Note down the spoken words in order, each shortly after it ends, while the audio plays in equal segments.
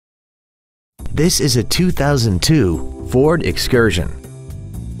This is a 2002 Ford Excursion.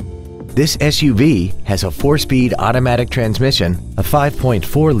 This SUV has a 4-speed automatic transmission, a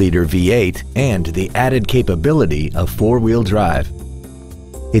 5.4-liter V8, and the added capability of 4-wheel drive.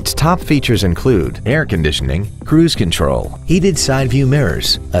 Its top features include air conditioning, cruise control, heated side view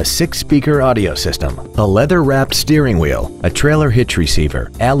mirrors, a 6-speaker audio system, a leather-wrapped steering wheel, a trailer hitch receiver,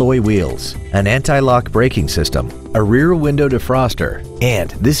 alloy wheels, an anti-lock braking system, a rear window defroster, and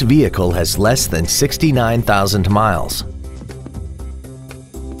this vehicle has less than 69,000 miles.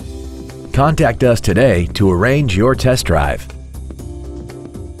 Contact us today to arrange your test drive.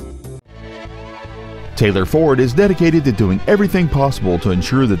 Taylor Ford is dedicated to doing everything possible to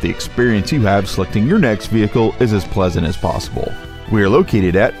ensure that the experience you have selecting your next vehicle is as pleasant as possible. We are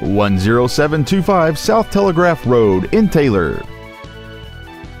located at 10725 South Telegraph Road in Taylor.